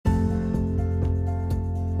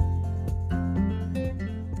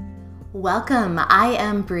Welcome. I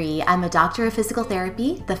am Bree. I'm a doctor of physical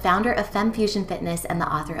therapy, the founder of Femme Fusion Fitness, and the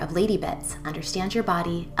author of Lady Bits: Understand Your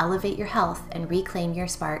Body, Elevate Your Health, and Reclaim Your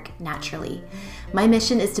Spark Naturally. My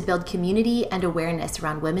mission is to build community and awareness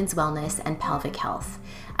around women's wellness and pelvic health.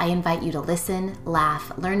 I invite you to listen,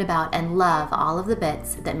 laugh, learn about, and love all of the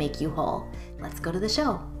bits that make you whole. Let's go to the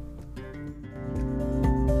show.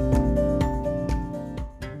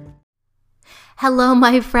 Hello,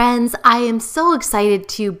 my friends. I am so excited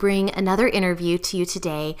to bring another interview to you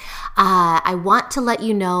today. I want to let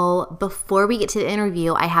you know before we get to the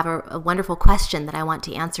interview, I have a wonderful question that I want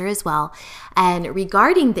to answer as well. And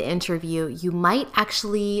regarding the interview, you might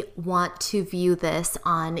actually want to view this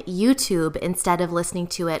on YouTube instead of listening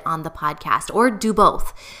to it on the podcast, or do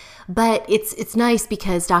both. But it's nice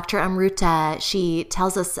because Dr. Amruta, she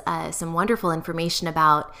tells us some wonderful information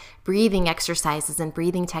about breathing exercises and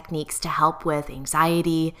breathing techniques to help with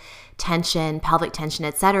anxiety, tension, pelvic tension,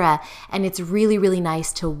 etc. And it's really, really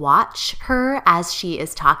nice to watch her as she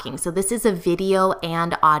is talking. So this is a video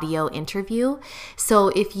and audio interview. So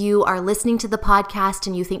if you are listening to the podcast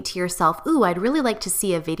and you think to yourself, ooh, I'd really like to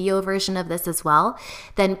see a video version of this as well,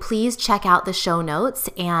 then please check out the show notes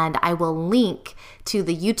and I will link to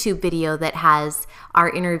the YouTube video that has our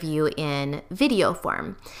interview in video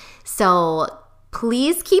form. So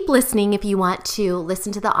please keep listening if you want to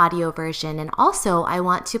listen to the audio version. And also, I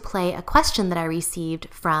want to play a question that I received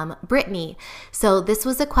from Brittany. So this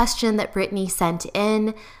was a question that Brittany sent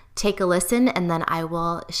in. Take a listen, and then I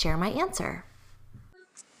will share my answer.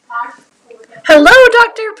 Hello,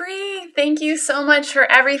 Dr. Bree. Thank you so much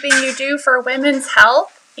for everything you do for women's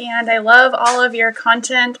health. And I love all of your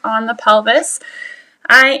content on the pelvis.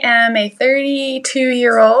 I am a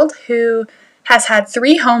 32-year-old who has had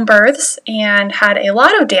 3 home births and had a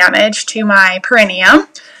lot of damage to my perineum.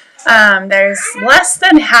 There's less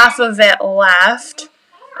than half of it left.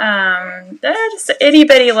 Just an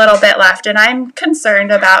itty-bitty little bit left, and I'm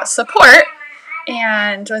concerned about support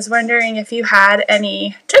and was wondering if you had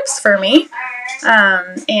any tips for me.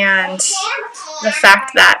 And the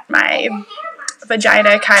fact that my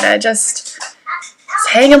vagina kind of just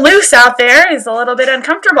hanging loose out there is a little bit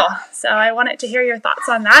uncomfortable. So I wanted to hear your thoughts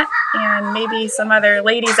on that, and maybe some other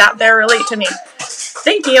ladies out there relate to me.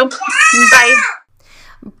 Thank you. Bye.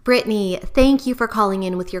 Brittany, thank you for calling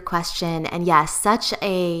in with your question. And yes, such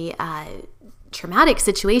a traumatic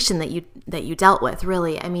situation that you dealt with,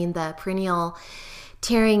 really. I mean, the perineal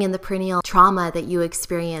tearing and the perineal trauma that you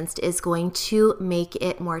experienced is going to make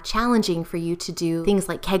it more challenging for you to do things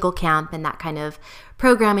like Kegel Camp and that kind of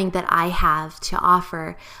programming that I have to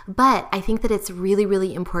offer. But I think that it's really,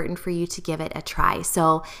 really important for you to give it a try.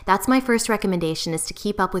 So that's my first recommendation, is to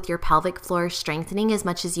keep up with your pelvic floor strengthening as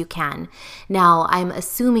much as you can. Now, I'm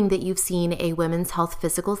assuming that you've seen a women's health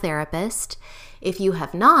physical therapist. If you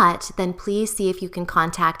have not, then please see if you can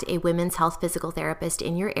contact a women's health physical therapist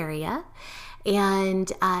in your area.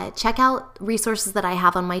 And check out resources that I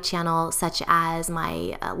have on my channel, such as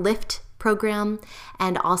my Lift program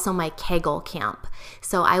and also my Kegel Camp.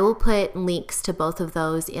 So I will put links to both of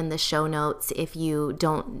those in the show notes if you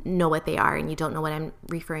don't know what they are and you don't know what I'm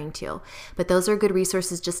referring to. But those are good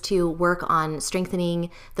resources just to work on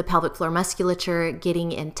strengthening the pelvic floor musculature,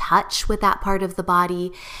 getting in touch with that part of the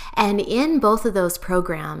body. And in both of those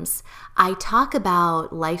programs, I talk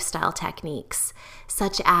about lifestyle techniques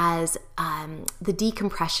such as the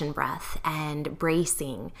decompression breath and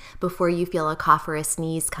bracing before you feel a cough or a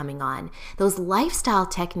sneeze coming on. Those lifestyle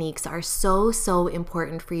techniques are so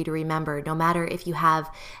important for you to remember, no matter if you have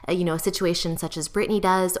a situation such as Brittany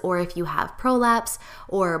does, or if you have prolapse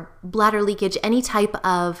or bladder leakage. Any type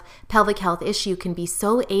of pelvic health issue can be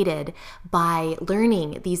so aided by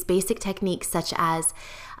learning these basic techniques, such as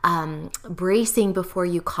bracing before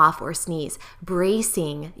you cough or sneeze,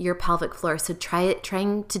 bracing your pelvic floor. So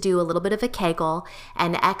trying to do a little bit of a Kegel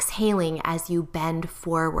and exhaling as you bend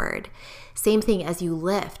forward. Same thing as you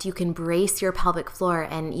lift, you can brace your pelvic floor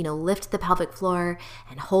and lift the pelvic floor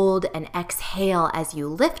and hold and exhale as you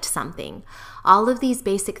lift something. All of these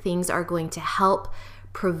basic things are going to help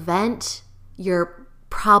prevent your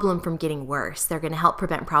problem from getting worse. They're going to help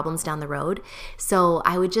prevent problems down the road. So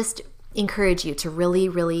I would just encourage you to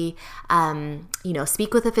really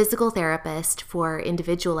speak with a physical therapist for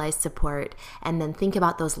individualized support, and then think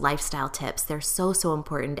about those lifestyle tips. They're so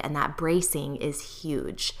important, and that bracing is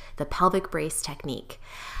huge. The pelvic brace technique.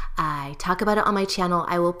 I talk about it on my channel.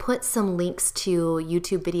 I will put some links to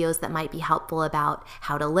YouTube videos that might be helpful about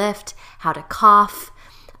how to lift, how to cough,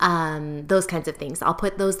 those kinds of things. I'll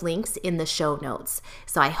put those links in the show notes.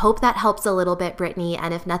 So I hope that helps a little bit, Brittany.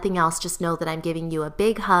 And if nothing else, just know that I'm giving you a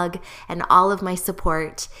big hug and all of my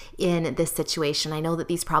support in this situation. I know that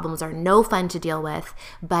these problems are no fun to deal with,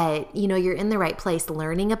 but you're in the right place.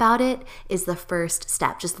 Learning about it is the first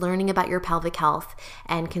step. Just learning about your pelvic health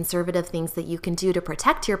and conservative things that you can do to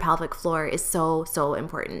protect your pelvic floor is so, so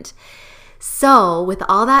important. So with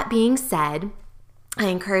all that being said, I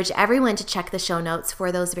encourage everyone to check the show notes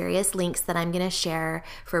for those various links that I'm going to share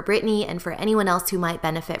for Brittany and for anyone else who might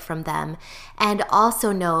benefit from them. And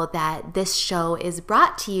also know that this show is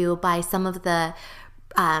brought to you by some of the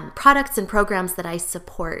products and programs that I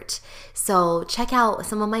support. So check out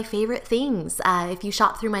some of my favorite things. If you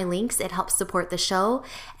shop through my links, it helps support the show,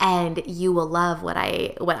 and you will love what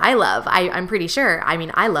I love. I'm pretty sure. I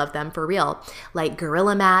mean, I love them for real. Like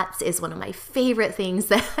Gorilla Mats is one of my favorite things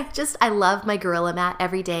that I love my Gorilla Mat.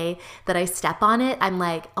 Every day that I step on it, I'm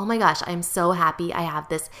like, oh my gosh, I'm so happy I have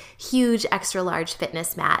this huge extra large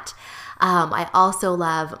fitness mat. I also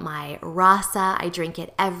love my Rasa. I drink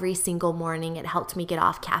it every single morning. It helped me get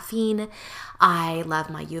off caffeine. I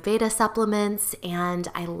love my Ayurveda supplements, and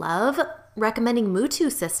I love recommending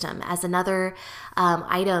Mutu system as another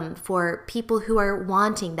item for people who are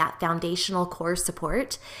wanting that foundational core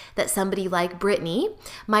support that somebody like Brittany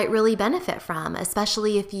might really benefit from,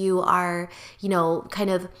 especially if you are,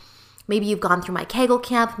 maybe you've gone through my Kegel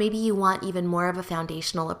camp. Maybe you want even more of a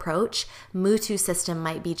foundational approach. Mutu system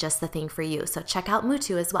might be just the thing for you. So check out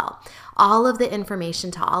Mutu as well. All of the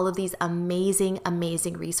information to all of these amazing,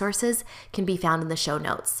 amazing resources can be found in the show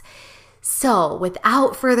notes. So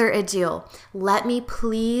without further ado, let me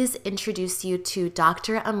please introduce you to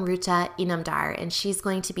Dr. Amruta Inamdar, and she's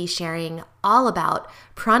going to be sharing all about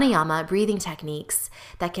pranayama breathing techniques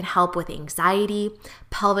that can help with anxiety,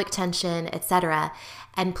 pelvic tension, etc.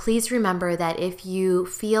 And please remember that if you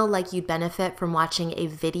feel like you'd benefit from watching a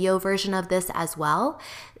video version of this as well,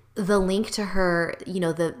 the link to her,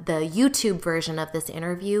 the YouTube version of this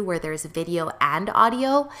interview where there's video and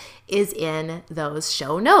audio is in those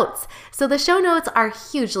show notes. So the show notes are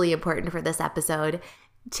hugely important for this episode.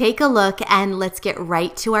 Take a look and let's get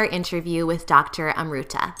right to our interview with Dr.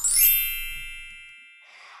 Amruta.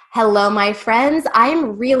 Hello, my friends.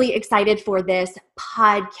 I'm really excited for this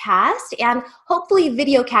podcast and hopefully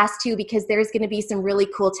videocast too, because there's going to be some really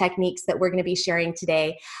cool techniques that we're going to be sharing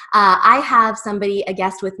today. I have a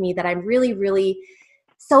guest with me that I'm really, really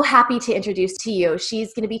so happy to introduce to you.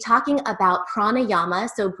 She's going to be talking about pranayama,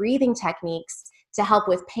 so breathing techniques to help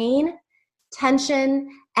with pain, tension,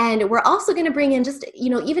 and we're also going to bring in just,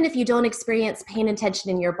 even if you don't experience pain and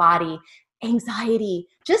tension in your body, anxiety,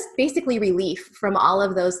 just basically relief from all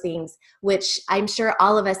of those things, which I'm sure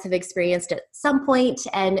all of us have experienced at some point,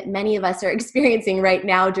 and many of us are experiencing right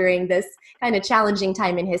now during this kind of challenging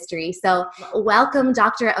time in history. So welcome,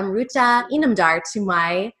 Dr. Amruta Inamdar, to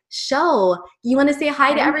my show. You want to say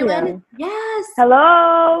hi to everyone? You. Yes.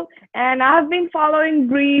 Hello. And I've been following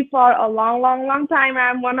Bree for a long, long, long time.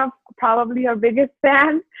 I'm one of probably her biggest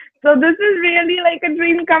fans. So this is really like a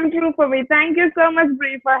dream come true for me. Thank you so much,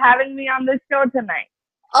 Bree, for having me on this show tonight.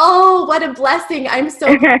 Oh, what a blessing. I'm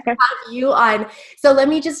so glad to have you on. So let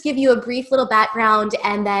me just give you a brief little background,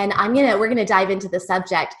 and then we're going to dive into the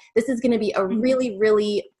subject. This is going to be a really,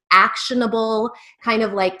 really actionable kind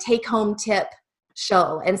of like take-home tip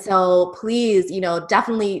show. And so please,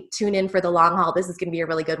 definitely tune in for the long haul. This is going to be a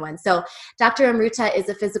really good one. So Dr. Amruta is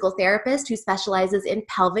a physical therapist who specializes in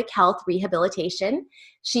pelvic health rehabilitation.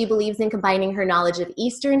 She believes in combining her knowledge of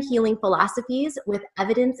Eastern healing philosophies with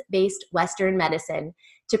evidence-based Western medicine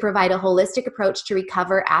to provide a holistic approach to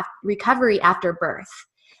recovery after birth.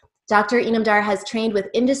 Dr. Inamdar has trained with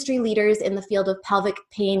industry leaders in the field of pelvic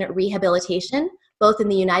pain rehabilitation, both in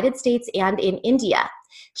the United States and in India.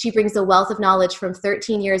 She brings a wealth of knowledge from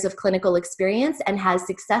 13 years of clinical experience and has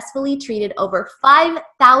successfully treated over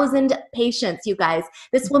 5,000 patients, you guys.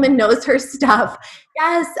 This woman knows her stuff.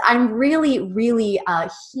 Yes, I'm really, really a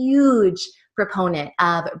huge proponent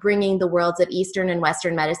of bringing the worlds of Eastern and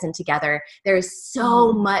Western medicine together. There is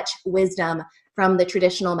so much wisdom from the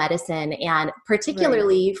traditional medicine, and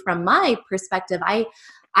particularly from my perspective, I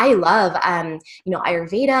love,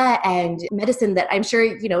 Ayurveda and medicine that I'm sure,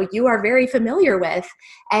 you are very familiar with.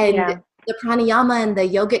 And the pranayama and the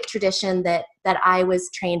yogic tradition that I was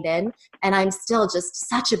trained in, and I'm still just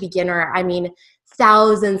such a beginner. I mean,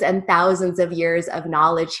 thousands and thousands of years of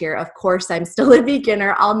knowledge here. Of course, I'm still a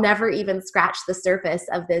beginner. I'll never even scratch the surface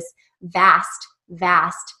of this vast,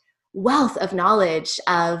 vast wealth of knowledge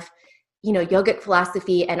of, yogic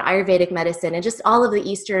philosophy and Ayurvedic medicine and just all of the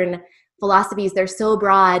Eastern philosophies. They're so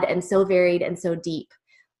broad and so varied and so deep.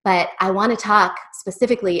 but I want to talk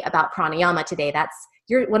specifically about pranayama today. That's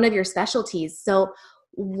one of your specialties. So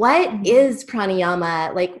what is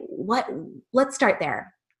pranayama? Like let's start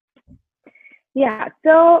there. Yeah,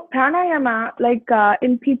 so pranayama, like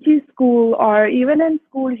in PT school or even in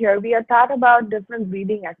school here, we are taught about different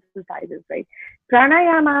breathing exercises, right?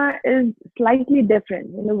 Pranayama is slightly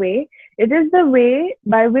different in a way. It is the way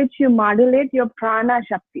by which you modulate your prana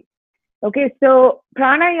shakti. Okay, so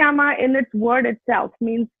pranayama in its word itself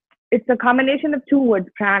means it's a combination of two words,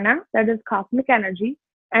 prana, that is cosmic energy,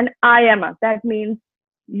 and ayama, that means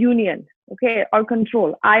union, okay, or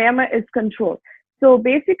control. Ayama is control. So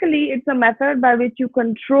basically, it's a method by which you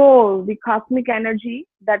control the cosmic energy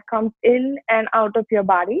that comes in and out of your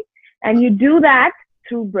body. And you do that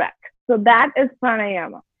through breath. So that is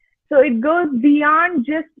pranayama. So it goes beyond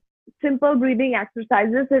just simple breathing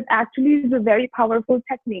exercises. It actually is a very powerful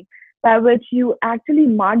technique by which you actually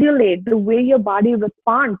modulate the way your body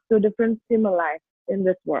responds to different stimuli in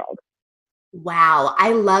this world. Wow,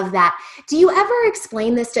 I love that. Do you ever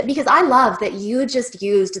explain this because I love that you just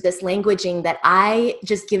used this languaging that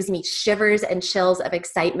just gives me shivers and chills of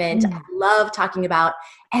excitement. I love talking about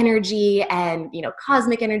energy and,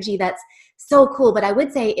 cosmic energy. That's so cool. But I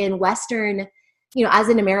would say in Western, as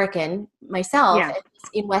an American myself,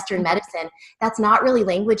 in Western medicine, that's not really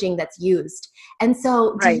languaging that's used. And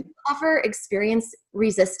so do you ever experience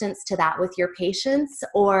resistance to that with your patients,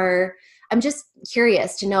 or I'm just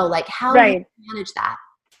curious to know, like, how do you manage that?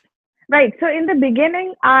 Right. So in the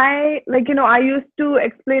beginning, I used to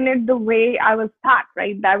explain it the way I was taught,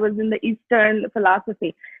 right? That was in the Eastern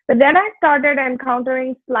philosophy. But then I started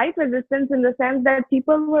encountering slight resistance in the sense that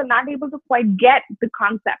people were not able to quite get the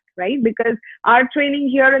concept, right? Because our training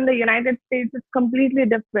here in the United States is completely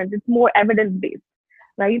different. It's more evidence-based,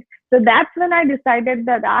 right? So that's when I decided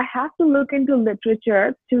that I have to look into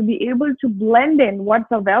literature to be able to blend in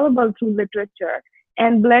what's available through literature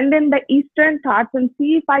and blend in the Eastern thoughts and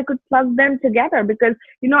see if I could plug them together. Because,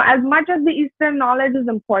 as much as the Eastern knowledge is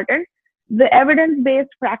important, the evidence-based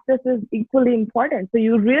practice is equally important. So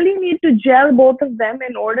you really need to gel both of them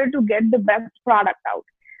in order to get the best product out,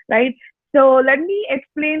 right? So let me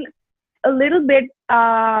explain a little bit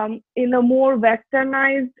in a more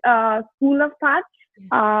westernized school of thought.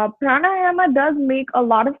 Pranayama does make a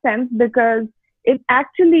lot of sense because it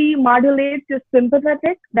actually modulates your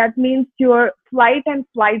sympathetic, that means your fight and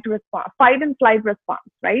flight response,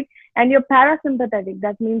 right? And your parasympathetic,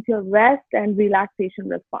 that means your rest and relaxation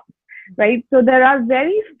response, right? So there are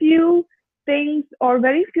very few things or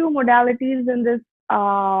very few modalities in this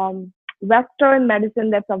Western medicine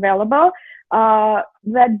that's available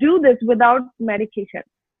that do this without medication,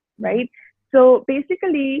 right? So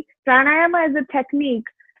basically, pranayama is a technique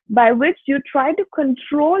by which you try to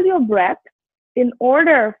control your breath in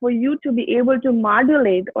order for you to be able to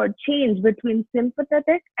modulate or change between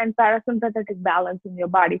sympathetic and parasympathetic balance in your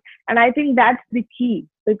body. And I think that's the key,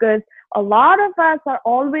 because a lot of us are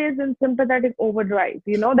always in sympathetic overdrive.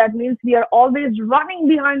 That means we are always running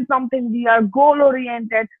behind something. We are goal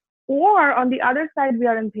oriented, or on the other side, we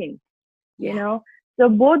are in pain, So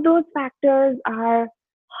both those factors are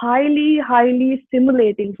highly, highly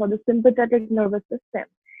stimulating for the sympathetic nervous system.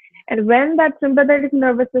 And when that sympathetic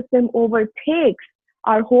nervous system overtakes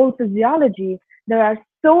our whole physiology, there are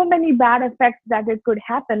so many bad effects that it could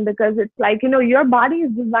happen, because it's like, your body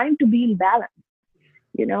is designed to be in balance,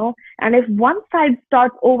 and if one side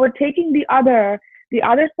starts overtaking the other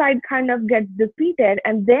side kind of gets defeated.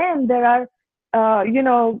 And then there are,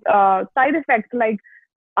 side effects like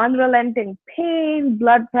unrelenting pain,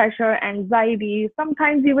 blood pressure, anxiety,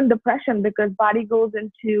 sometimes even depression, because body goes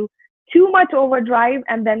into too much overdrive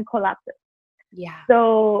and then collapses.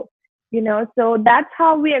 So that's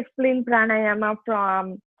how we explain pranayama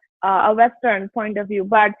from a Western point of view.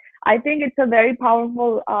 But I think it's a very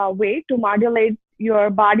powerful way to modulate your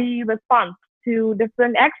body response to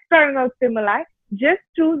different external stimuli just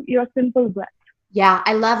through your simple breath. Yeah,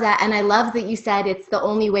 I love that. And I love that you said it's the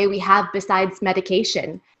only way we have besides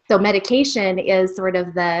medication. So medication is sort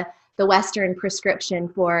of the Western prescription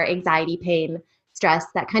for anxiety, pain, stress,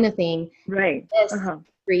 that kind of thing. Right. This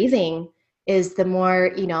breathing is the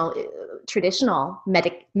more, traditional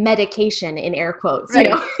medication in air quotes.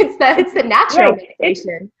 Right. It's the natural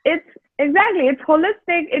medication. It's exactly. It's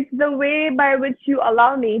holistic. It's the way by which you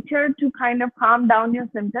allow nature to kind of calm down your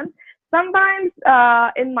symptoms. Sometimes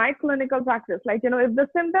in my clinical practice, if the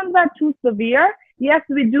symptoms are too severe, yes,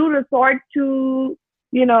 we do resort to,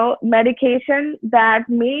 medication that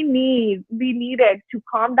may be needed to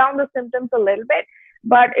calm down the symptoms a little bit.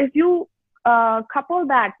 But if you couple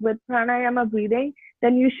that with pranayama breathing,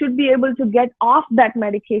 then you should be able to get off that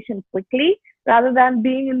medication quickly rather than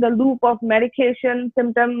being in the loop of medication,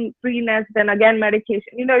 symptom freeness, then again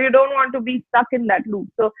medication. You know, you don't want to be stuck in that loop.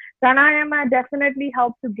 So pranayama definitely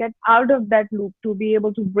helps to get out of that loop, to be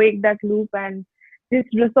able to break that loop and just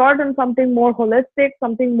resort on something more holistic,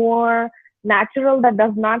 something more natural that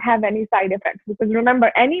does not have any side effects. Because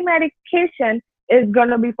remember, any medication is going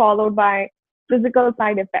to be followed by physical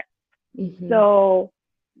side effects. Mm-hmm. So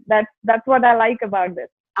that's what I like about this.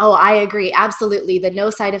 Oh, I agree. Absolutely. The no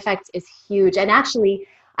side effects is huge. And actually,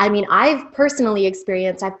 I mean, I've personally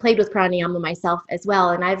experienced, I've played with pranayama myself as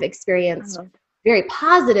well, and I've experienced very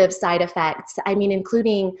positive side effects. I mean,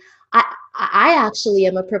 including, I actually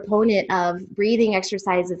am a proponent of breathing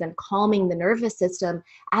exercises and calming the nervous system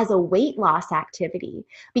as a weight loss activity,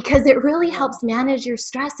 because it really helps manage your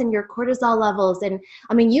stress and your cortisol levels. And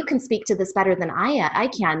I mean, you can speak to this better than I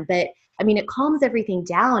can, but I mean, it calms everything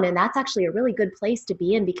down, and that's actually a really good place to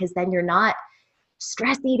be in, because then you're not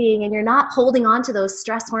stress eating and you're not holding on to those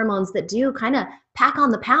stress hormones that do kind of pack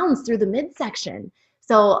on the pounds through the midsection.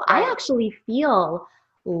 So I actually feel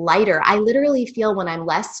lighter. I literally feel when I'm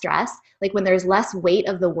less stressed, like when there's less weight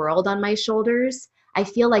of the world on my shoulders, I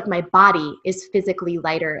feel like my body is physically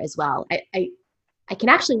lighter as well. I can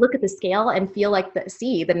actually look at the scale and feel like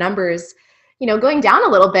the numbers, you know, going down a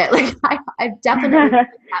little bit. Like I've definitely done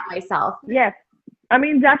that myself. Yes. I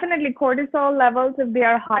mean, definitely cortisol levels, if they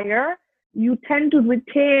are higher, you tend to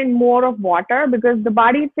retain more of water, because the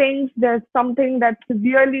body thinks there's something that's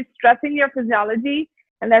severely stressing your physiology,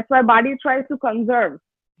 and that's why body tries to conserve.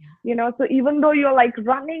 You know, so even though you're like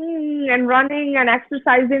running and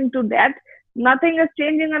exercising to death, nothing is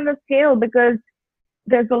changing on the scale, because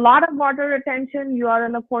there's a lot of water retention. You are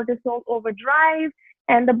in a cortisol overdrive,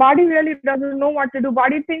 and the body really doesn't know what to do.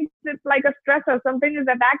 Body thinks it's like a stressor. Something is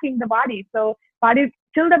attacking the body. So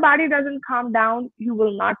till the body doesn't calm down, you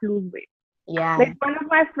will not lose weight. Yeah. Like one of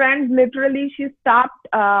my friends, literally, she stopped.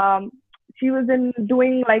 She was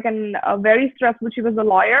doing like a very stressful. She was a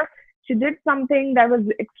lawyer. She did something that was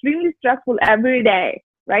extremely stressful every day,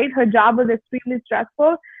 right? Her job was extremely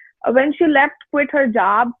stressful. When she quit her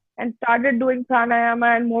job and started doing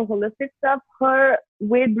pranayama and more holistic stuff, her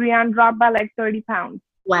weight, Brianne, dropped by like 30 pounds.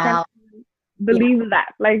 Wow. Can't believe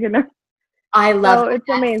that. Like, you know. I love it. It's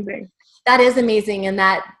amazing. That is amazing. And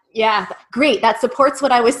yeah, great. That supports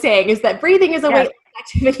what I was saying, is that breathing is a weight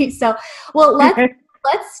activity. So, well,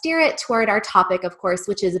 let's steer it toward our topic, of course,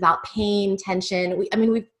 which is about pain, tension.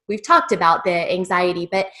 We've talked about the anxiety,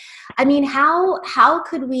 but I mean, how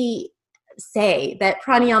could we say that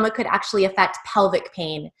pranayama could actually affect pelvic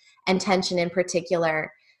pain and tension in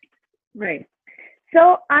particular? Right.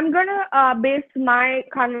 So I'm going to base my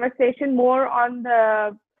conversation more on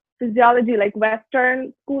the physiology, like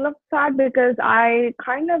Western school of thought, because I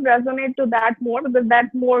kind of resonate to that more, because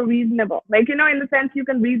that's more reasonable. Like, you know, in the sense you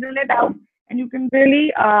can reason it out, and you can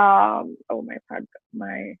really, my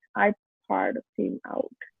iPod came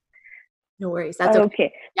out. No worries. That's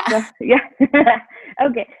okay. Yeah. So, yeah.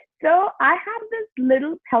 Okay. So I have this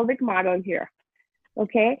little pelvic model here.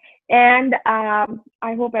 Okay. And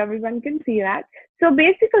I hope everyone can see that. So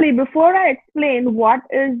basically, before I explain what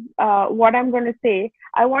I'm going to say,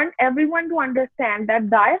 I want everyone to understand that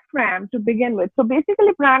diaphragm to begin with. So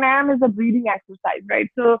basically, pranayama is a breathing exercise, right?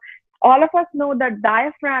 So all of us know that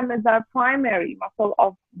diaphragm is our primary muscle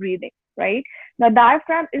of breathing, right? The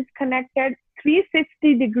diaphragm is connected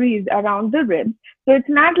 360 degrees around the ribs. So it's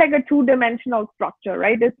not like a two-dimensional structure,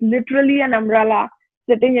 right? It's literally an umbrella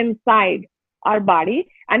sitting inside our body,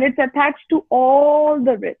 and it's attached to all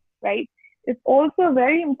the ribs, right? It's also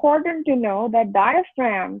very important to know that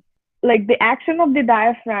diaphragm, like the action of the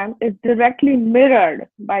diaphragm, is directly mirrored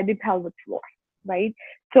by the pelvic floor, right?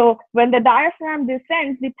 So when the diaphragm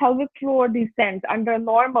descends, the pelvic floor descends under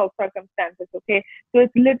normal circumstances, okay? So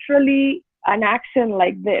it's literally an action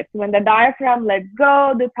like this. When the diaphragm lets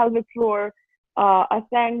go, the pelvic floor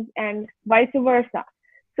ascends, and vice versa.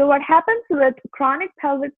 So what happens with chronic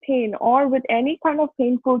pelvic pain or with any kind of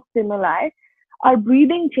painful stimuli, our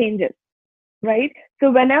breathing changes, right? So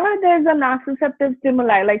whenever there's a nociceptive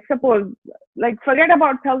stimuli, like suppose, like forget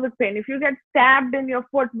about pelvic pain. If you get stabbed in your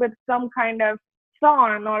foot with some kind of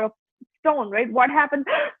thorn or a stone, right? What happens?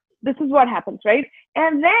 This is what happens, right?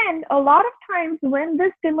 And then a lot of times when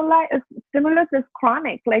this stimulus is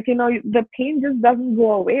chronic, like, you know, the pain just doesn't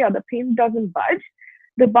go away or the pain doesn't budge,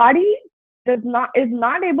 the body is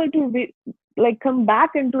not able to come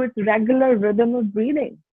back into its regular rhythm of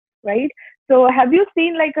breathing, right? So have you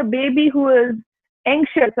seen like a baby who is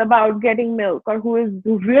anxious about getting milk, or who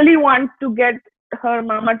really wants to get her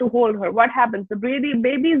mama to hold her? What happens? The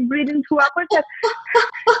baby is breathing through upper chest.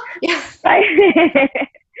 Yeah. Right?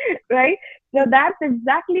 Right? So that's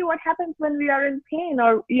exactly what happens when we are in pain,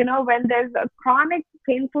 or, when there's a chronic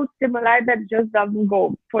painful stimuli that just doesn't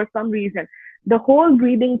go for some reason. The whole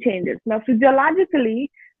breathing changes. Now,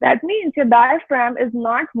 physiologically, that means your diaphragm is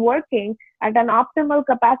not working at an optimal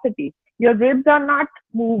capacity. Your ribs are not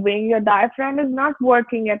moving. Your diaphragm is not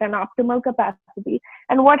working at an optimal capacity.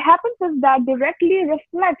 And what happens is that directly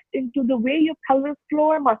reflects into the way your pelvic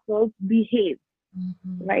floor muscles behave,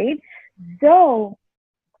 right? So,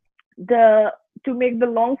 to make the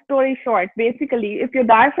long story short, basically, if your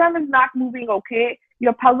diaphragm is not moving okay,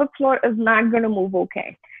 your pelvic floor is not going to move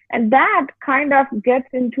okay. And that kind of gets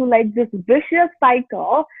into like this vicious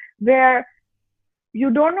cycle where you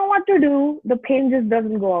don't know what to do, the pain just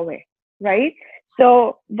doesn't go away, right?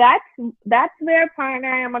 So that's where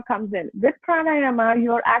pranayama comes in. With pranayama,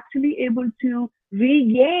 you're actually able to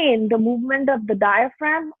regain the movement of the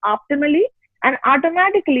diaphragm optimally. And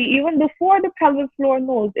automatically, even before the pelvic floor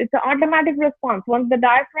knows, it's an automatic response. Once the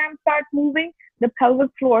diaphragm starts moving, the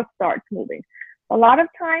pelvic floor starts moving. A lot of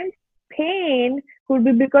times, pain could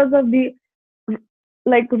be because of the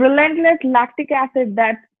relentless lactic acid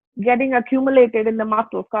that's getting accumulated in the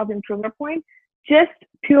muscles, causing trigger point. Just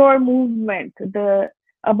pure movement, the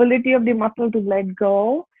ability of the muscle to let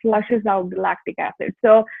go flushes out the lactic acid.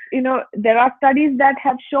 So, there are studies that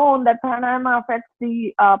have shown that pranayama affects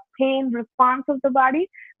the pain response of the body,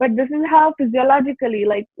 but this is how physiologically,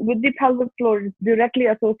 like with the pelvic floor, is directly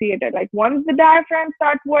associated. Like once the diaphragm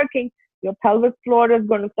starts working, your pelvic floor is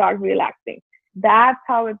going to start relaxing. That's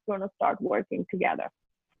how it's going to start working together.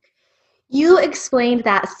 You explained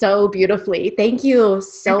that so beautifully. Thank you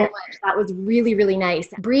so much. That was really, really nice.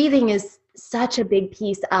 Breathing is such a big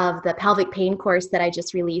piece of the pelvic pain course that I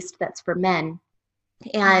just released that's for men.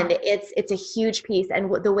 And it's a huge piece.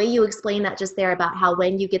 And the way you explain that just there about how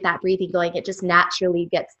when you get that breathing going, it just naturally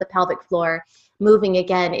gets the pelvic floor moving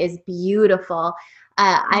again is beautiful.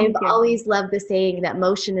 I've always loved the saying that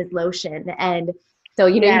motion is lotion. And so,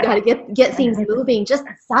 you got to get things moving, just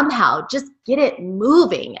somehow, just get it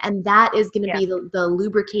moving. And that is going to be the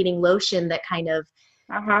lubricating lotion that kind of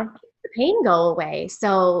makes the pain go away.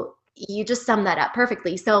 So you just summed that up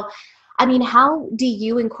perfectly. So, I mean, how do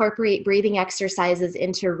you incorporate breathing exercises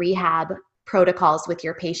into rehab protocols with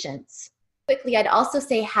your patients? Quickly, I'd also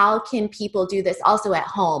say, how can people do this also at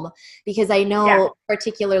home? Because I know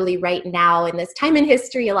particularly right now in this time in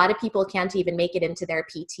history, a lot of people can't even make it into their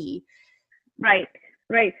PT. Right.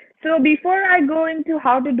 So before I go into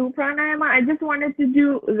how to do pranayama, I just wanted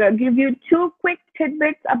to give you two quick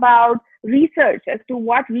tidbits about research as to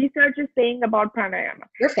what research is saying about pranayama.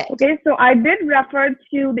 Perfect. Okay, so I did refer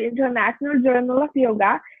to the International Journal of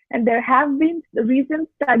Yoga, and there have been recent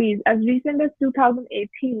studies as recent as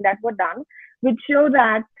 2018 that were done, which show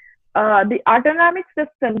that the autonomic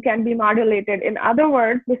system can be modulated. In other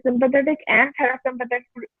words, the sympathetic and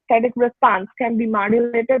parasympathetic response can be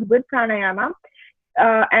modulated with pranayama.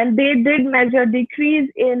 And they did measure decrease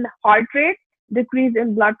in heart rate, decrease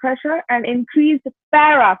in blood pressure, and increased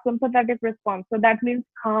parasympathetic response. So that means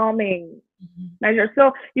calming measure.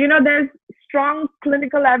 So, there's strong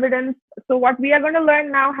clinical evidence. So what we are going to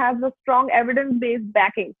learn now has a strong evidence-based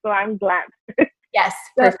backing. So I'm glad. Yes.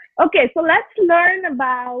 Okay, so let's learn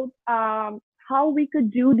about how we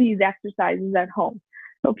could do these exercises at home.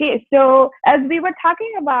 Okay, so as we were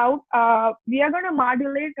talking about, we are going to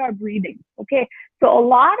modulate our breathing. Okay, so a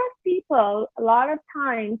lot of people, a lot of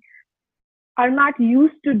times, are not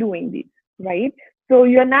used to doing these, right? So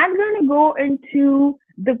you're not going to go into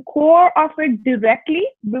the core of it directly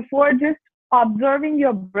before just observing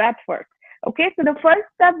your breath first. Okay, so the first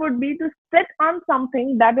step would be to sit on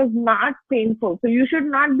something that is not painful. So you should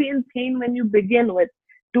not be in pain when you begin with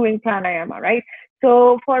doing pranayama, right?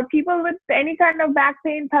 So for people with any kind of back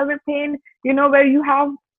pain, pelvic pain, where you have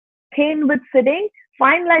pain with sitting,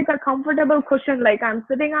 find like a comfortable cushion like I'm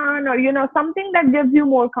sitting on, or, something that gives you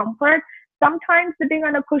more comfort. Sometimes sitting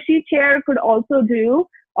on a cushy chair could also do,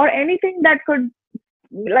 or anything that could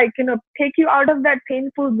take you out of that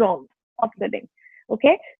painful zone of sitting.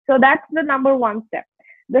 Okay, so that's the number one step.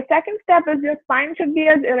 The second step is your spine should be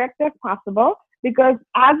as erect as possible, because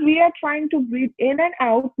as we are trying to breathe in and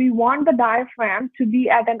out, we want the diaphragm to be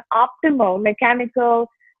at an optimal mechanical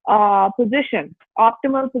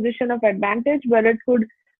optimal position of advantage where it could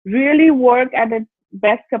really work at its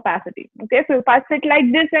best capacity. Okay, so if I sit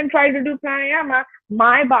like this and try to do pranayama,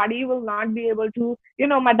 my body will not be able to,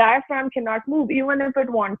 my diaphragm cannot move even if it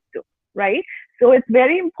wants to, right? So it's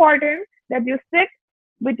very important that you sit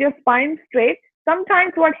with your spine straight.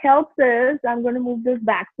 Sometimes what helps is, I'm going to move this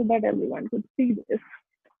back so that everyone could see this.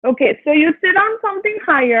 Okay, so you sit on something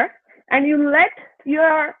higher and you let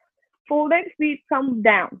your folded feet come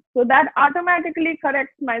down. So that automatically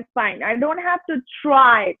corrects my spine. I don't have to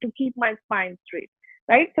try to keep my spine straight,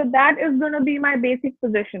 right? So that is going to be my basic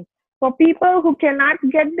position. For people who cannot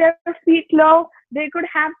get their feet low, they could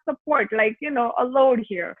have support, like, a load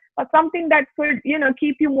here or something that could,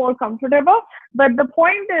 keep you more comfortable. But the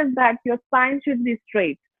point is that your spine should be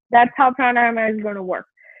straight. That's how pranayama is going to work.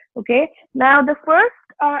 Okay. Now, the first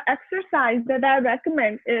exercise that I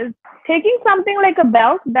recommend is taking something like a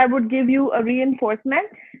belt that would give you a reinforcement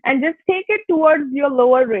and just take it towards your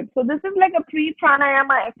lower ribs. So this is like a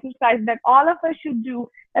pre-pranayama exercise that all of us should do,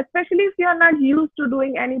 especially if you're not used to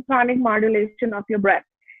doing any pranic modulation of your breath.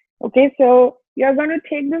 Okay, so you're going to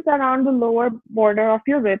take this around the lower border of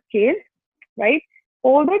your rib cage, right?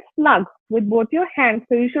 Hold it snug with both your hands.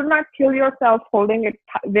 So you should not kill yourself holding it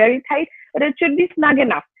very tight, but it should be snug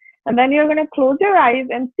enough. And then you're going to close your eyes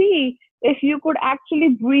and see if you could actually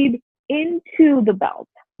breathe into the belt,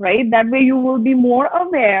 right? That way you will be more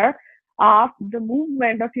aware of the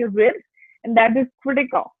movement of your ribs, and that is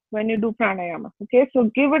critical when you do pranayama. Okay,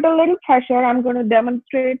 so give it a little pressure. I'm going to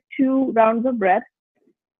demonstrate 2 rounds of breath.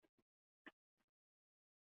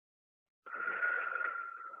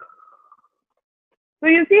 So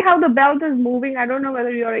you see how the belt is moving. I don't know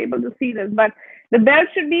whether you're able to see this, but the belt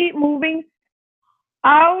should be moving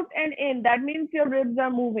out and in. That means your ribs are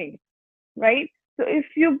moving, right? So if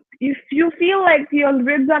you feel like your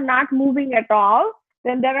ribs are not moving at all,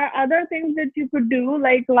 then there are other things that you could do,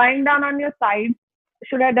 like lying down on your side.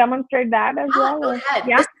 Should I demonstrate that as well? Go ahead.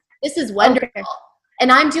 Yeah. This is wonderful. Okay.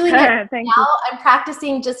 And I'm doing it now. You. I'm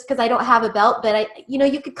practicing just because I don't have a belt, but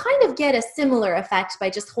you could kind of get a similar effect by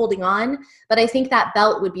just holding on. But I think that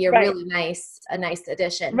belt would be a really nice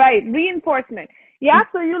addition. Right, reinforcement. Yeah,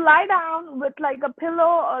 so you lie down with like a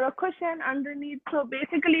pillow or a cushion underneath. So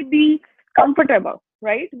basically be comfortable,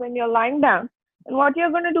 right, when you're lying down. And what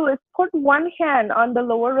you're going to do is put one hand on the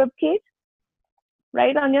lower rib cage,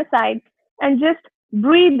 right, on your side, and just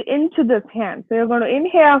breathe into this hand. So you're going to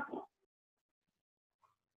inhale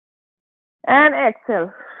and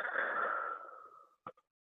exhale.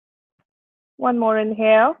 One more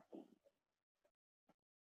inhale.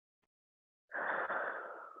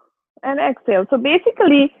 And exhale. So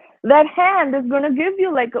basically, that hand is going to give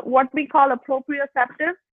you like what we call a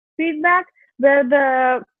proprioceptive feedback, where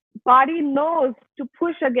the body knows to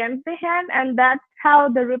push against the hand, and that's how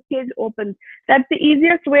the rib cage opens. That's the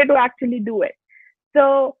easiest way to actually do it.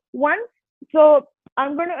 So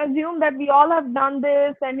I'm going to assume that we all have done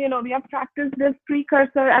this, and we have practiced this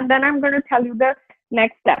precursor, and then I'm going to tell you the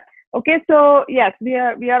next step. Okay, so yes, we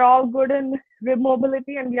are all good in rib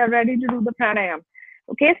mobility, and we are ready to do the pranayama.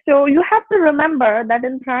 Okay, so you have to remember that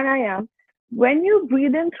in pranayama, when you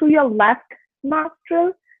breathe in through your left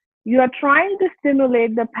nostril, you are trying to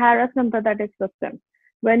stimulate the parasympathetic system.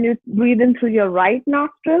 When you breathe in through your right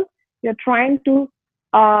nostril, you're trying to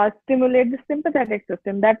stimulate the sympathetic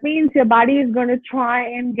system. That means your body is going to try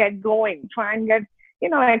and get going, try and get,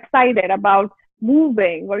 excited about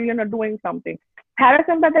moving or, doing something.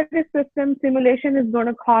 Parasympathetic system stimulation is going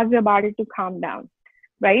to cause your body to calm down,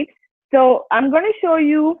 right? So I'm going to show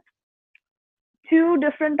you 2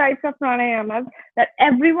 different types of pranayamas that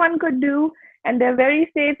everyone could do, and they're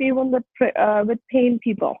very safe even with pain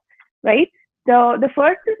people, right? So the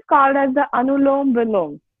first is called as the Anulom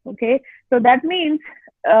Vilom. Okay, so that means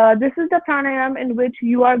this is the pranayama in which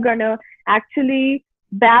you are going to actually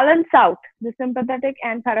balance out the sympathetic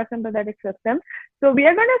and parasympathetic system. So we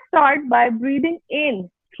are going to start by breathing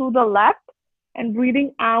in through the left and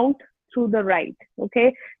breathing out through the right.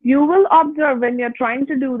 Okay, you will observe when you're trying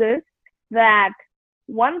to do this that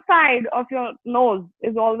one side of your nose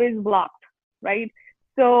is always blocked, right?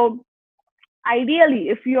 So ideally,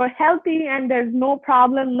 if you're healthy and there's no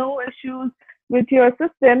problem, no issues with your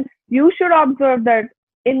system, you should observe that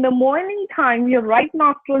in the morning time, your right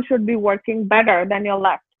nostril should be working better than your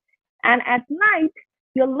left. And at night,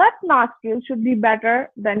 your left nostril should be better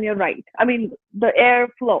than your right. I mean, the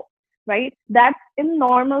airflow, right? That's in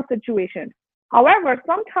normal situation. However,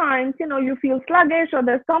 sometimes, you feel sluggish or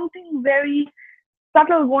there's something very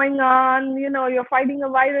subtle going on, you're fighting a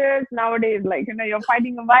virus nowadays, like, you're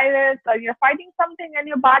fighting a virus or you're fighting something and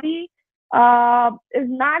your body is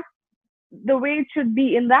not the way it should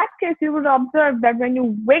be. In that case, you would observe that when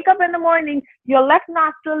you wake up in the morning, your left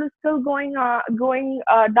nostril is still going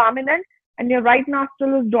dominant and your right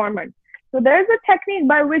nostril is dormant. So there's a technique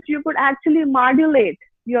by which you could actually modulate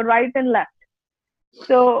your right and left.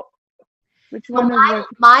 So which one is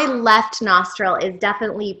my left nostril is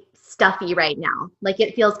definitely stuffy right now. Like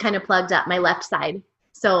it feels kind of plugged up, my left side.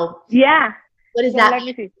 So yeah. What does that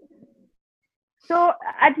mean? So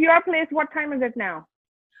at your place, what time is it now?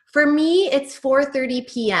 For me, it's 4:30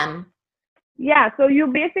 p.m. Yeah, so you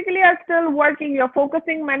basically are still working. You're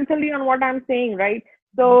focusing mentally on what I'm saying, right?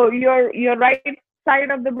 So your right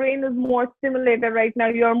side of the brain is more stimulated right now.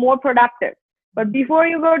 You're more productive. But before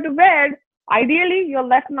you go to bed, ideally your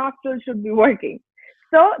left nostril should be working.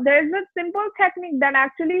 So there's a simple technique that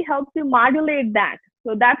actually helps you modulate that.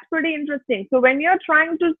 So that's pretty interesting. So when you're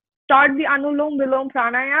trying to start the Anulom Vilom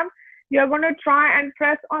Pranayam, you're going to try and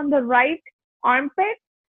press on the right armpit,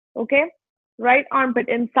 okay? Right armpit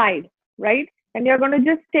inside, right? And you're going to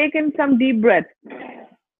just take in some deep breaths.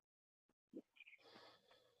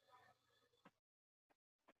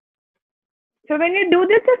 So when you do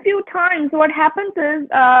this a few times, what happens is,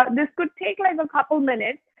 this could take like a couple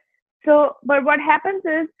minutes. So, but what happens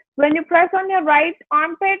is when you press on your right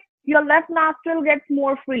armpit, your left nostril gets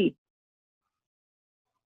more free.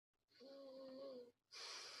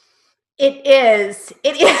 It is.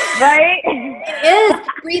 Right? It is.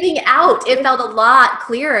 Breathing out, it felt a lot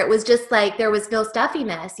clearer. It was just like there was no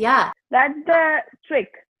stuffiness. Yeah. That's the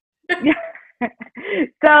trick.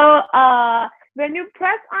 So when you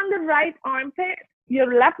press on the right armpit,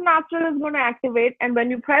 your left nostril is going to activate, and when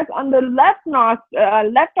you press on the left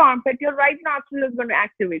armpit, your right nostril is going to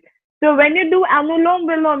activate. So when you do Anulom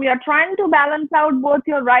Vilom, you're trying to balance out both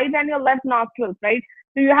your right and your left nostrils, right?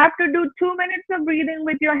 So you have to do 2 minutes of breathing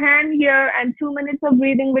with your hand here and 2 minutes of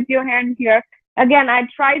breathing with your hand here. Again, I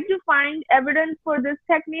tried to find evidence for this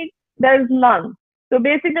technique. There's none. So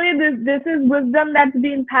basically, this is wisdom that's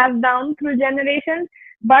being passed down through generations,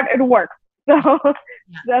 but it works.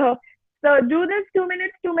 So do this 2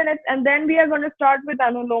 minutes, and then we are going to start with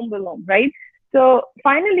Anulom Vilom, right? So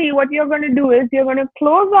finally, what you're going to do is you're going to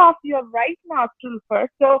close off your right nostril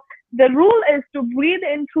first. So the rule is to breathe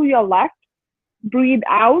in through your left, breathe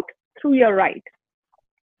out through your right.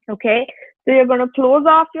 Okay, so you're going to close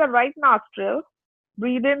off your right nostril,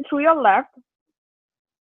 breathe in through your left,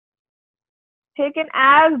 take in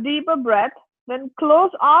as deep a breath, then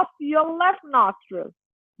close off your left nostril,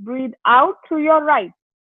 breathe out through your right.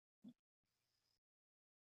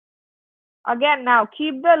 Again, now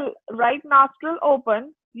keep the right nostril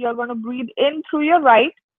open. You're going to breathe in through your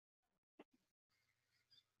right,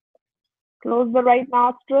 close the right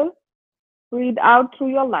nostril, breathe out through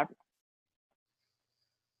your left.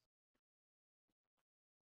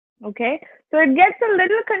 Okay, so it gets a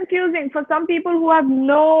little confusing for some people who have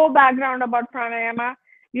no background about pranayama.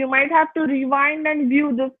 You might have to rewind and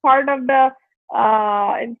view this part of the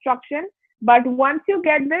instruction. But once you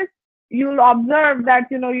get this, you'll observe that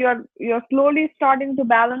you're slowly starting to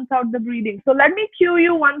balance out the breathing. So let me cue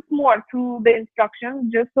you once more through the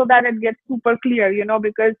instructions, just so that it gets super clear.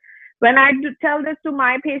 Because when I tell this to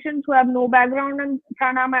my patients who have no background in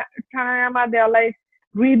pranayama, they're like,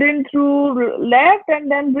 breathe in through left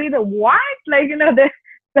and then breathe what?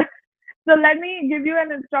 So let me give you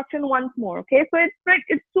an instruction once more. Okay, so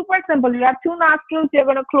it's super simple. You have two nostrils. You're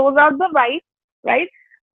going to close out the right?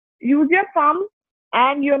 Use your thumb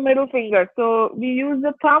and your middle finger. So we use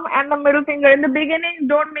the thumb and the middle finger. In the beginning,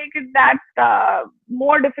 don't make it that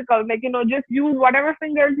more difficult. Just use whatever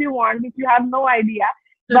fingers you want if you have no idea.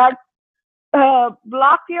 But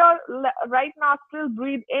block your right nostril,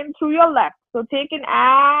 breathe in through your left. So take in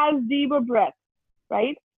as deep a breath,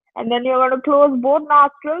 right? And then you're going to close both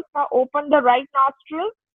nostrils. Now open the right nostril,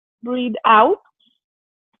 breathe out.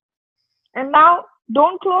 And now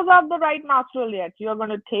don't close up the right nostril yet. You're going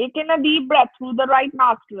to take in a deep breath through the right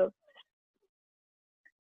nostril.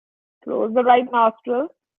 Close the right nostril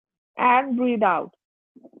and breathe out.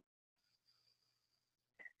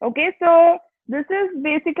 Okay, so this is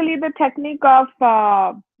basically the technique of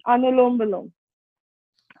Anulom Vilom.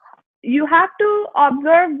 You have to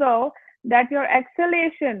observe, though, that your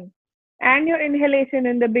exhalation and your inhalation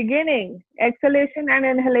in the beginning, exhalation and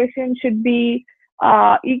inhalation should be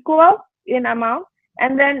equal in amount.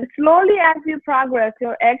 And then slowly as you progress,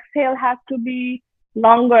 your exhale has to be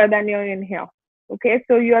longer than your inhale. Okay,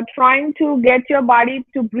 so you're trying to get your body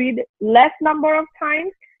to breathe less number of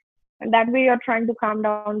times, and that way you're trying to calm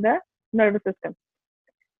down the nervous system.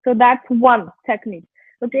 So that's one technique.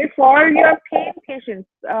 Okay, for your pain patients,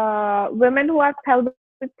 women who have pelvic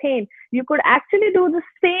pain, you could actually do the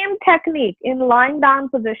same technique in lying down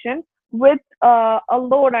position with a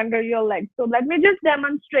load under your legs. So let me just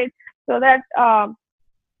demonstrate so that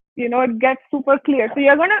it gets super clear. So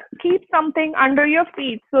you're gonna keep something under your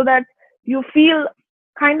feet so that you feel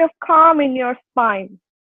kind of calm in your spine,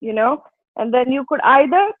 and then you could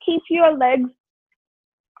either keep your legs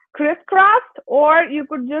crisscrossed, or you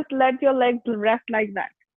could just let your legs rest like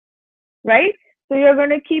that, right? So you're going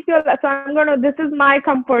to keep this is my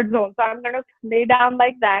comfort zone. So I'm going to lay down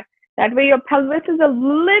like that. That way your pelvis is a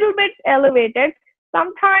little bit elevated.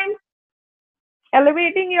 Sometimes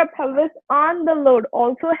elevating your pelvis on the load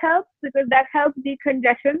also helps because that helps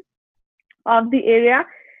decongestion of the area.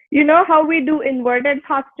 You know how we do inverted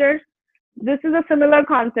postures? This is a similar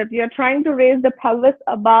concept. You're trying to raise the pelvis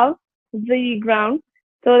above the ground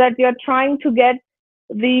so that you're trying to get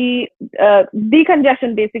the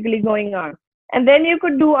decongestion basically going on. And then you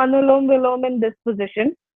could do Anulom Vilom in this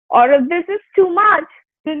position. Or if this is too much,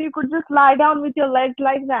 then you could just lie down with your legs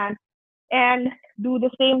like that and do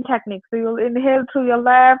the same technique. So you'll inhale through your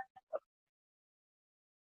left,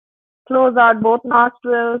 close out both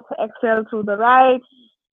nostrils, exhale through the right,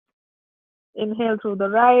 inhale through the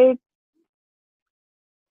right,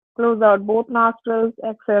 close out both nostrils,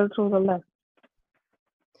 exhale through the left.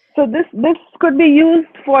 So this could be used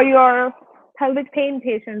for your pelvic pain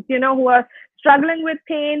patients, you know, who are struggling with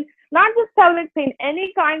pain, not just pelvic pain,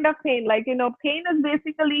 any kind of pain. Like, you know, pain is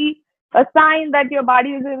basically a sign that your body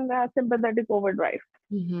is in a sympathetic overdrive.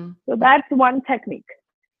 Mm-hmm. So that's one technique.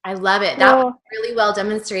 I love it. That was really well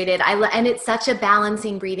demonstrated. And it's such a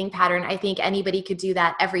balancing breathing pattern. I think anybody could do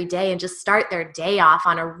that every day and just start their day off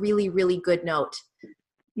on a really, really good note.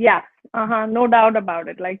 Yes, no doubt about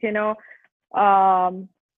it. Like, you know,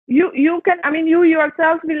 you can, I mean, you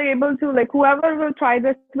yourself will be able to, like, whoever will try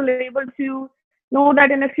this will be able to know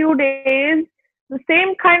that in a few days, the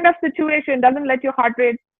same kind of situation doesn't let your heart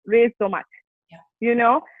rate raise so much. Yeah. You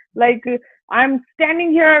know, like I'm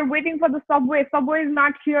standing here waiting for the subway. Subway is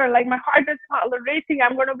not here. Like my heart is racing.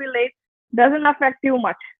 I'm going to be late. Doesn't affect you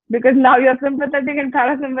much because now your sympathetic and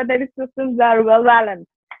parasympathetic systems are well balanced.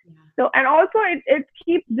 Yeah. So, and also it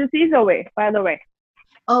keeps disease away, by the way.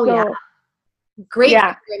 Oh, so, yeah. Great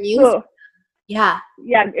for your immune system. Yeah.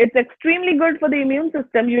 Yeah, it's extremely good for the immune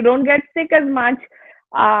system. You don't get sick as much.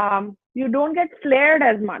 You don't get flared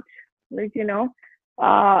as much. Like, you know,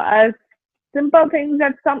 as simple things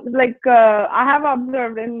that some, like I have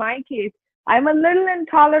observed in my case, I'm a little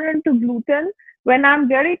intolerant to gluten. When I'm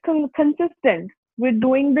very consistent with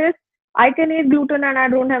doing this, I can eat gluten and I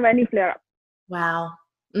don't have any flare up. Wow.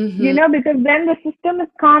 Mm-hmm. You know, because then the system is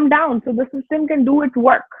calmed down. So the system can do its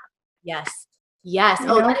work. Yes. Yes.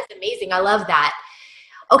 Oh, that is amazing. I love that.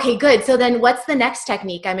 Okay, good. So then what's the next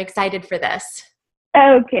technique? I'm excited for this.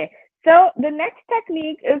 Okay. So the next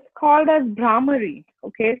technique is called as Bhramari.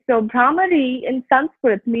 Okay. So Bhramari in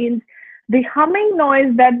Sanskrit means the humming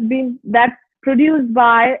noise that's produced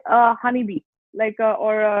by a honeybee, like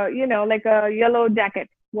like a yellow jacket,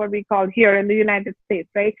 what we call here in the United States,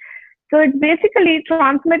 right? So it's basically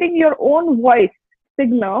transmitting your own voice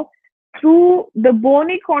signal through the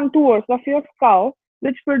bony contours of your skull,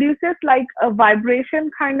 which produces like a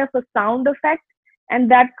vibration kind of a sound effect,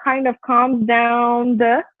 and that kind of calms down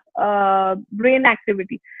the brain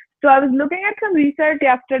activity. So I was looking at some research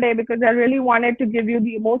yesterday because I really wanted to give you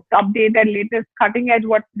the most updated, latest, cutting edge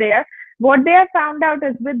what's there. What they have found out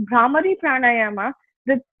is with Bhramari pranayama,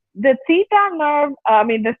 the the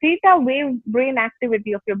theta wave brain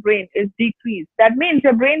activity of your brain is decreased. That means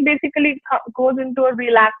your brain basically goes into a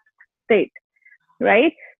relaxed state,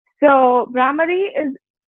 right? So Bhramari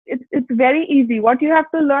it's very easy. What you have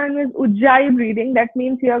to learn is Ujjayi breathing. That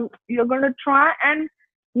means you're going to try and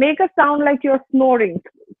make a sound like you're snoring.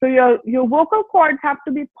 So your vocal cords have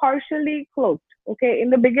to be partially closed. Okay, in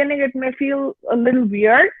the beginning it may feel a little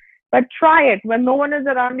weird, but try it when no one is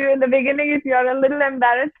around you. In the beginning, if you're a little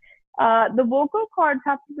embarrassed, the vocal cords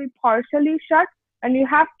have to be partially shut, and you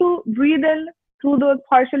have to breathe in through those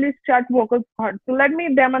partially shut vocal cords. So let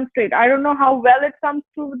me demonstrate. I don't know how well it comes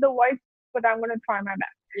through with the voice, but I'm going to try my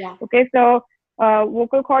best. Yeah. Okay, so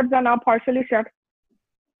vocal cords are now partially shut.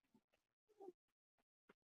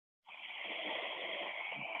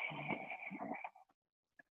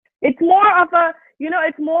 It's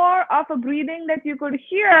more of a breathing that you could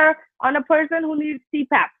hear on a person who needs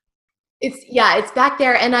CPAP. It's back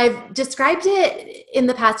there. And I've described it in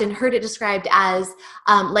the past and heard it described as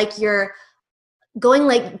like you're going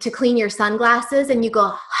like to clean your sunglasses and you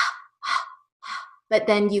go, but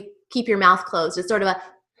then you keep your mouth closed. It's sort of a,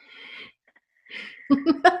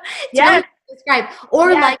 yes. Describe.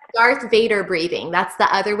 Or like Darth Vader breathing. That's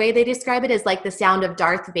the other way they describe it, is like the sound of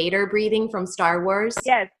Darth Vader breathing from Star Wars.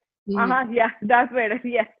 Yes. Mm-hmm. Yeah, Darth Vader.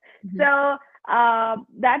 Yes. Mm-hmm. So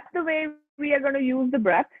that's the way we are going to use the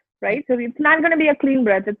breath, right? So it's not going to be a clean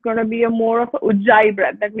breath. It's going to be a more of a Ujjayi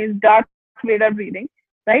breath. That means Darth Vader breathing,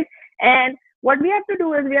 right? And what we have to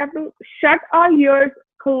do is we have to shut our ears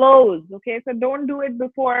closed. Okay, so don't do it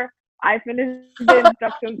before I finish the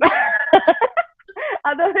instructions.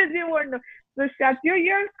 Otherwise you won't know. So shut your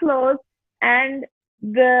ears closed, and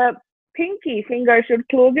the pinky finger should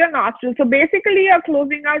close your nostrils. So basically, you're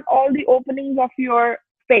closing out all the openings of your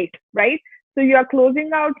face, right? So you're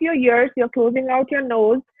closing out your ears, you're closing out your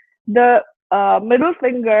nose. The middle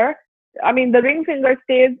finger, I mean, the ring finger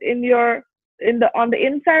stays on the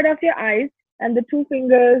inside of your eyes, and the two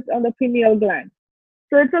fingers on the pineal gland.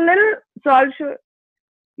 So it's a little. So I'll show.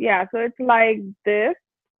 Yeah. So it's like this.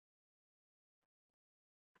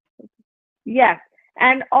 Yes.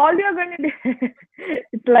 And all you're going to do,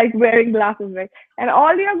 it's like wearing glasses, right? And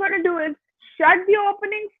all you're going to do is shut the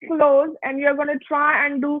openings close, and you're going to try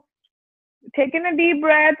and taking a deep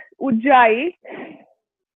breath, ujjayi,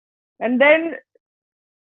 and then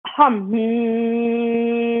hum,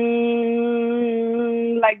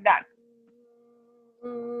 like that.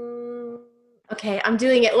 Okay, I'm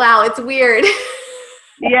doing it. Wow, it's weird.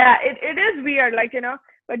 Yeah, it is weird, like,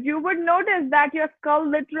 but you would notice that your skull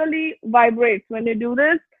literally vibrates when you do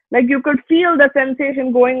this. Like, you could feel the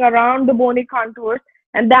sensation going around the bony contours,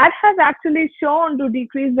 and that has actually shown to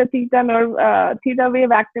decrease the theta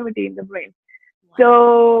wave activity in the brain.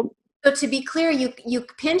 Wow. So to be clear, you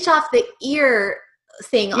pinch off the ear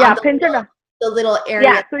thing on the little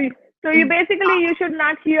area. Yeah, so you basically, you should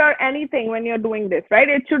not hear anything when you're doing this, right?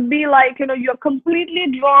 It should be like, you're completely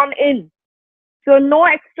drawn in. So no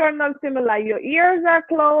external stimuli. Your ears are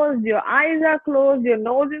closed, your eyes are closed, your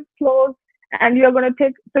nose is closed, and you're going to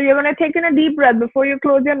take in a deep breath before you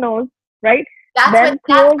close your nose, right? That's where I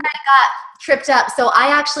got tripped up. So I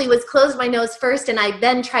actually closed my nose first, and I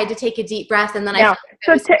then tried to take a deep breath, and then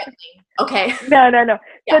okay. No.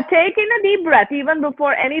 Yeah. So take in a deep breath even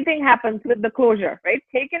before anything happens with the closure, right?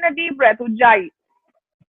 Take in a deep breath, ujjayi.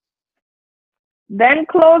 Then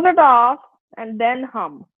close it off, and then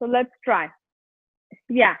hum. So let's try.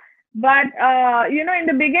 Yeah. But, in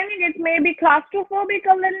the beginning, it may be claustrophobic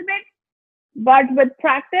a little bit, but with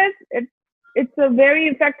practice, it's a very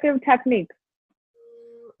effective technique.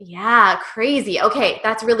 Yeah, crazy. Okay,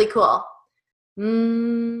 that's really cool.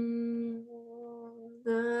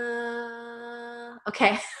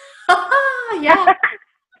 Okay. Yeah.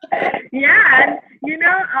 Yeah,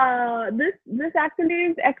 and this actually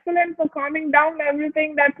is excellent for calming down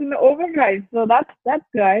everything that's in the overdrive. So that's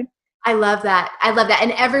good. I love that.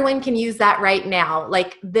 And everyone can use that right now.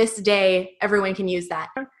 Like this day, everyone can use that.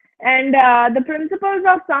 And the principles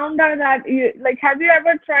of sound are that have you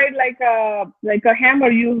ever tried like a hammer?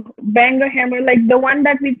 You bang a hammer, like the one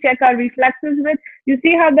that we check our reflexes with. You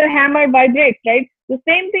see how the hammer vibrates, right? The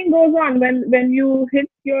same thing goes on when you hit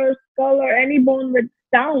your skull or any bone with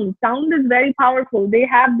sound. Sound is very powerful. They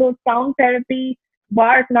have those sound therapy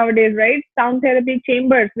bars nowadays, right? Sound therapy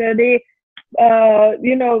chambers where they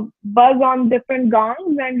buzz on different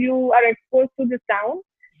gongs and you are exposed to the sound.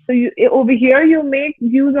 So over here, you make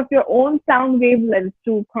use of your own sound wavelengths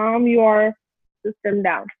to calm your system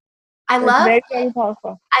down. Very, very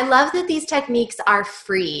powerful. I love that these techniques are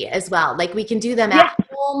free as well. Like we can do them at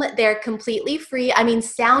home. They're completely free. I mean,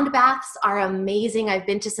 sound baths are amazing. I've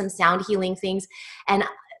been to some sound healing things and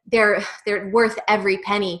they're worth every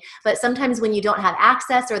penny. But sometimes when you don't have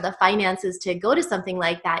access or the finances to go to something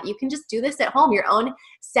like that, you can just do this at home, your own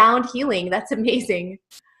sound healing. That's amazing.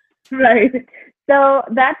 Right. So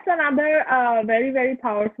that's another very, very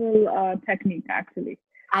powerful technique, actually.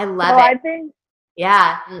 I love it. I think.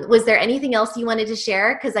 Yeah. Was there anything else you wanted to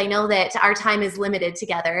share? Because I know that our time is limited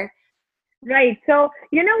together. Right. So,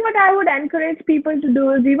 what I would encourage people to do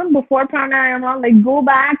is even before pranayama, like go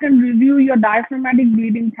back and review your diaphragmatic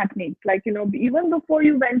breathing techniques. Like, even before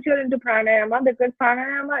you venture into pranayama, because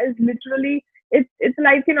pranayama is literally, it's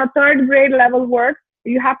like, third grade level work.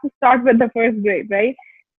 You have to start with the first grade, right?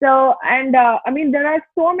 So, and there are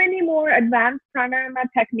so many more advanced pranayama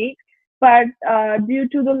techniques, but due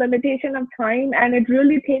to the limitation of time, and it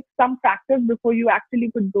really takes some practice before you actually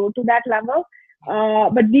could go to that level.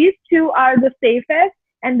 But these two are the safest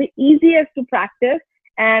and the easiest to practice.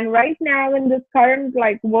 And right now in this current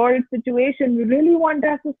world situation, we really want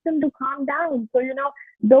our system to calm down. So,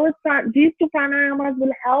 these two pranayamas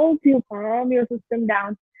will help you calm your system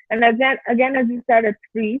down. And again, as you said, it's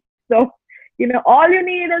free. So, all you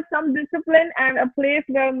need is some discipline and a place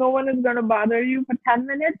where no one is going to bother you for 10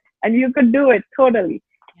 minutes and you could do it totally.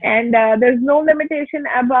 And there's no limitation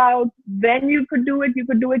about when you could do it. You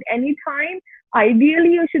could do it anytime.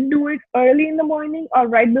 Ideally, you should do it early in the morning or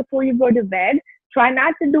right before you go to bed. Try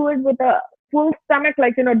not to do it with a full stomach,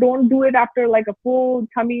 don't do it after a full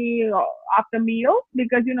tummy after meal,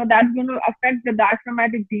 because, that's going to affect the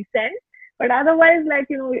diaphragmatic descent. But otherwise,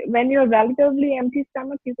 when you're relatively empty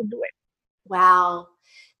stomach, you could do it. Wow.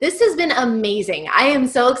 This has been amazing. I am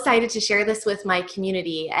so excited to share this with my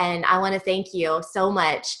community, and I want to thank you so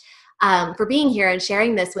much. for being here and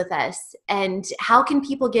sharing this with us. And how can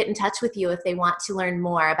people get in touch with you if they want to learn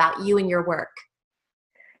more about you and your work?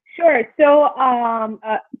 Sure. So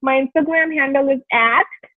my Instagram handle is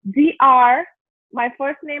 @dr, my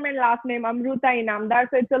first name and last name, Amruta Inamdar.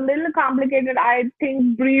 So it's a little complicated. I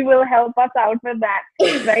think Bree will help us out with that,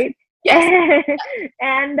 right? Yes.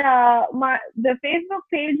 And the Facebook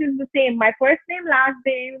page is the same. My first name, last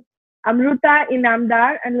name, Amruta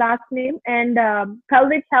Inamdar, and last name, and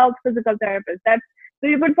pelvic health physical therapist. So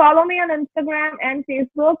you could follow me on Instagram and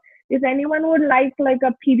Facebook. If anyone would like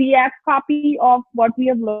a PDF copy of what we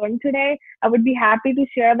have learned today, I would be happy to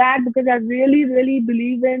share that, because I really, really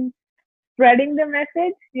believe in spreading the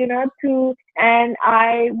message, and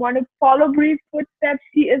I want to follow Bree's footsteps.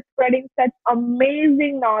 She is spreading such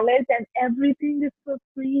amazing knowledge, and everything is so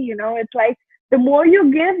free. It's like the more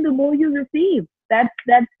you give, the more you receive. That's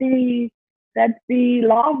the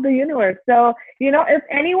law of the universe. So, if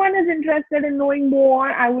anyone is interested in knowing more,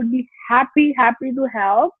 I would be happy to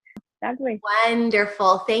help. That way.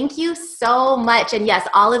 Wonderful. Thank you so much. And yes,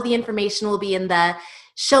 all of the information will be in the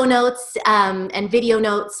show notes and video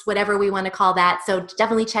notes, whatever we want to call that. So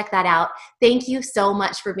definitely check that out. Thank you so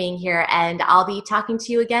much for being here, and I'll be talking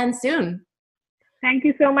to you again soon. Thank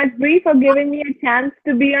you so much, Bree, for giving me a chance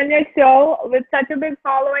to be on your show with such a big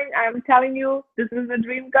following. I'm telling you, this is a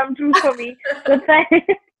dream come true for me. So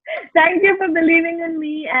thank you for believing in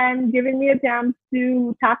me and giving me a chance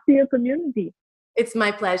to talk to your community. It's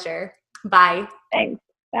my pleasure. Bye. Thanks.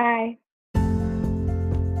 Bye.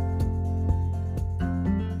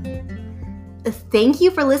 Thank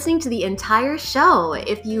you for listening to the entire show.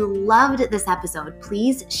 If you loved this episode,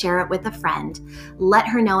 please share it with a friend. Let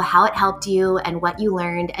her know how it helped you and what you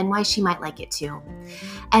learned and why she might like it too.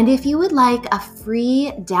 And if you would like a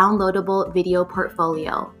free downloadable video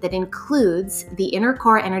portfolio that includes the Inner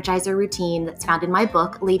Core Energizer routine that's found in my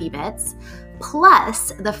book, Lady Bits,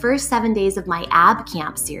 plus the first 7 days of my Ab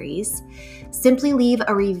Camp series, simply leave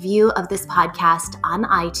a review of this podcast on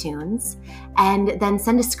iTunes and then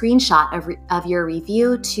send a screenshot of your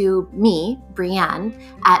review to me, Brianne,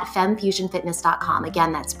 at femfusionfitness.com.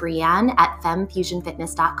 Again, that's Brianne at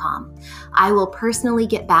femfusionfitness.com. I will personally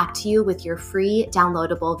get back to you with your free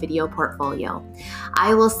downloadable video portfolio.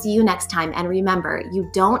 I will see you next time. And remember, you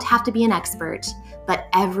don't have to be an expert, but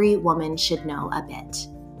every woman should know a bit.